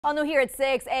All new here at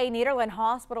 6, a Nederland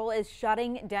hospital is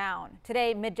shutting down.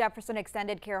 Today, Mid-Jefferson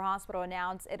Extended Care Hospital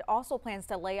announced it also plans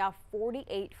to lay off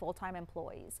 48 full-time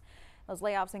employees. Those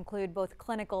layoffs include both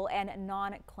clinical and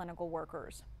non-clinical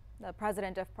workers. The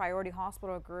president of Priority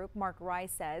Hospital Group, Mark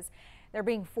Rice, says they're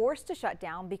being forced to shut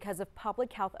down because of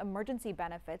public health emergency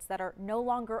benefits that are no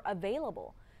longer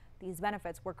available. These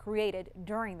benefits were created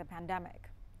during the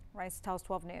pandemic. Rice tells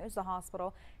 12 News the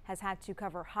hospital has had to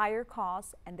cover higher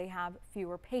costs and they have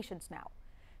fewer patients now.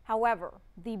 However,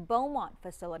 the Beaumont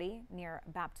facility near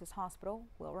Baptist Hospital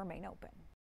will remain open.